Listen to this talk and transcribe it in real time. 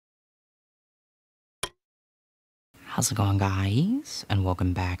How's it going, guys? And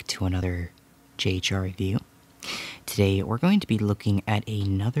welcome back to another JHR review. Today we're going to be looking at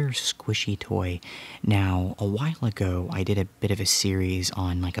another squishy toy. Now, a while ago I did a bit of a series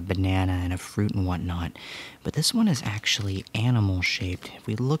on like a banana and a fruit and whatnot, but this one is actually animal shaped. If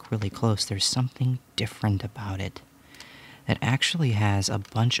we look really close, there's something different about it. It actually has a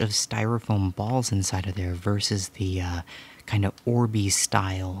bunch of styrofoam balls inside of there versus the kind of Orbeez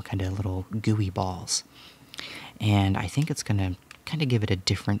style, kind of little gooey balls. And I think it's going to kind of give it a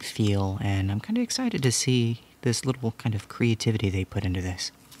different feel, and I'm kind of excited to see this little kind of creativity they put into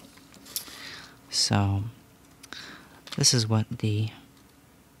this. So, this is what the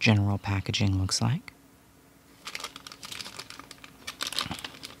general packaging looks like.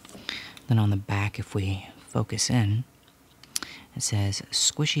 Then on the back, if we focus in, it says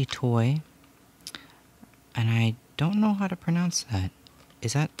squishy toy, and I don't know how to pronounce that.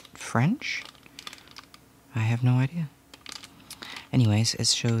 Is that French? I have no idea. Anyways, it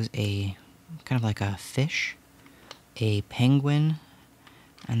shows a kind of like a fish, a penguin,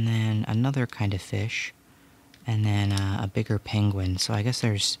 and then another kind of fish, and then a bigger penguin. So I guess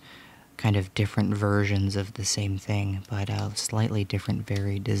there's kind of different versions of the same thing, but slightly different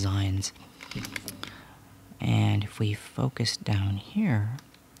varied designs. And if we focus down here,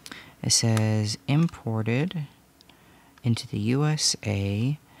 it says imported into the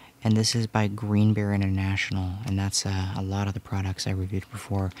USA, and this is by Green Bear International, and that's a lot of the products I reviewed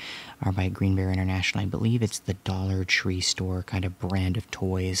before are by Green Bear International. I believe it's the Dollar Tree store kind of brand of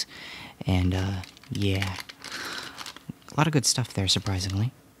toys, and yeah, a lot of good stuff there,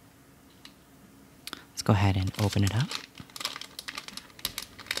 surprisingly. Let's go ahead and open it up.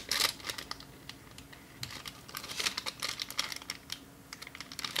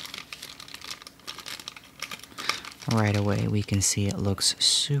 Right away, we can see it looks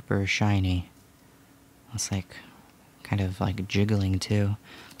super shiny. It's like, kind of like jiggling too.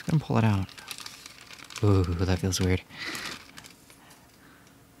 Let's go and pull it out. Ooh, that feels weird.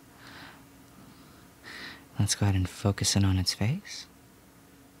 Let's go ahead and focus in on its face.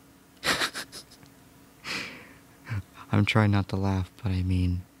 I'm trying not to laugh, but I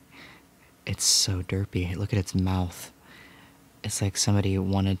mean, it's so derpy. Look at its mouth. It's like somebody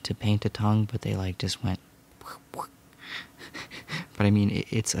wanted to paint a tongue, but they like just went. But I mean,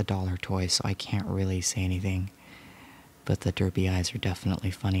 it's a dollar toy, so I can't really say anything. But the derpy eyes are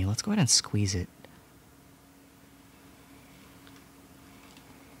definitely funny. Let's go ahead and squeeze it.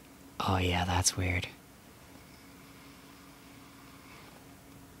 Oh yeah, that's weird.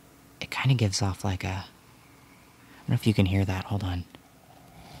 It kind of gives off like a... I don't know if you can hear that. Hold on.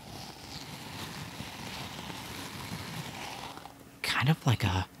 Kind of like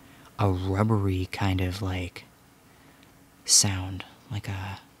a rubbery kind of like sound, like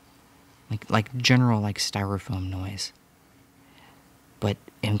a like general like styrofoam noise, but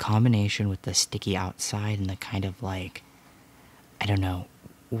in combination with the sticky outside and the kind of like, I don't know,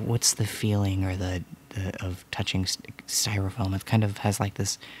 what's the feeling or the of touching styrofoam. It kind of has like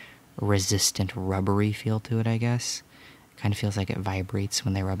this resistant rubbery feel to it, I guess. It kind of feels like it vibrates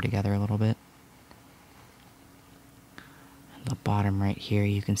when they rub together a little bit. The bottom right here,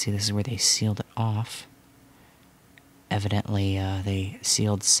 you can see this is where they sealed it off. Evidently, they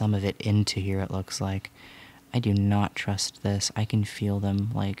sealed some of it into here, it looks like. I do not trust this. I can feel them,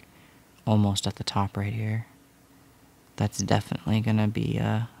 like, almost at the top right here. That's definitely gonna be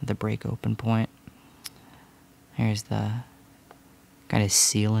the break open point. Here's the kind of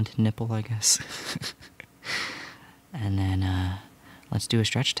sealant nipple, I guess. And then, let's do a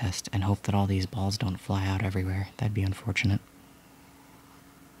stretch test and hope that all these balls don't fly out everywhere. That'd be unfortunate.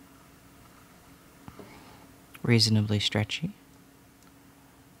 Reasonably stretchy.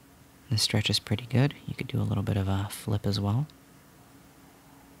 The stretch is pretty good. You could do a little bit of a flip as well.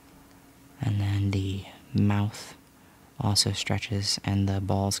 And then the mouth also stretches, and the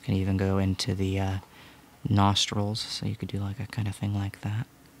balls can even go into the nostrils, so you could do like a kind of thing like that.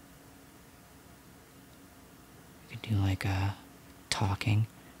 You could do like a talking.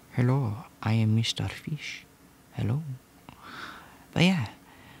 Hello, I am Mr. Fish. Hello. But yeah.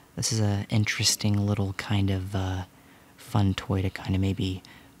 This is an interesting little kind of fun toy to kind of maybe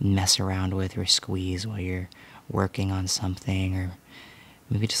mess around with or squeeze while you're working on something, or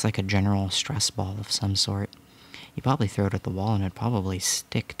maybe just like a general stress ball of some sort. You probably throw it at the wall and it'd probably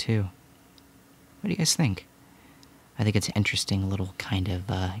stick too. What do you guys think? I think it's an interesting little kind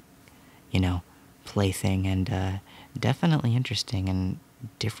of, you know, plaything, and definitely interesting and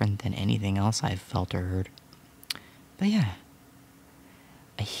different than anything else I've felt or heard. But yeah.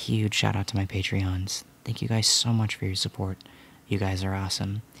 A huge shout out to my Patreons. Thank you guys so much for your support. You guys are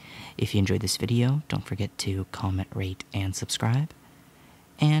awesome. If you enjoyed this video, don't forget to comment, rate, and subscribe.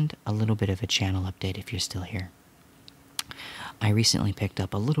 And a little bit of a channel update if you're still here. I recently picked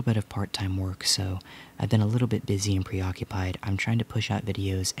up a little bit of part-time work, so I've been a little bit busy and preoccupied. I'm trying to push out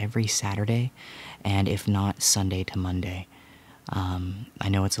videos every Saturday, and if not, Sunday to Monday. I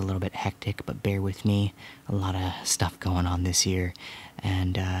know it's a little bit hectic, but bear with me. A lot of stuff going on this year,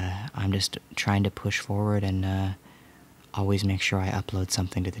 and I'm just trying to push forward and always make sure I upload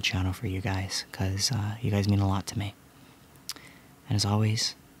something to the channel for you guys, because you guys mean a lot to me. And as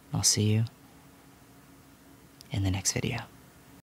always, I'll see you in the next video.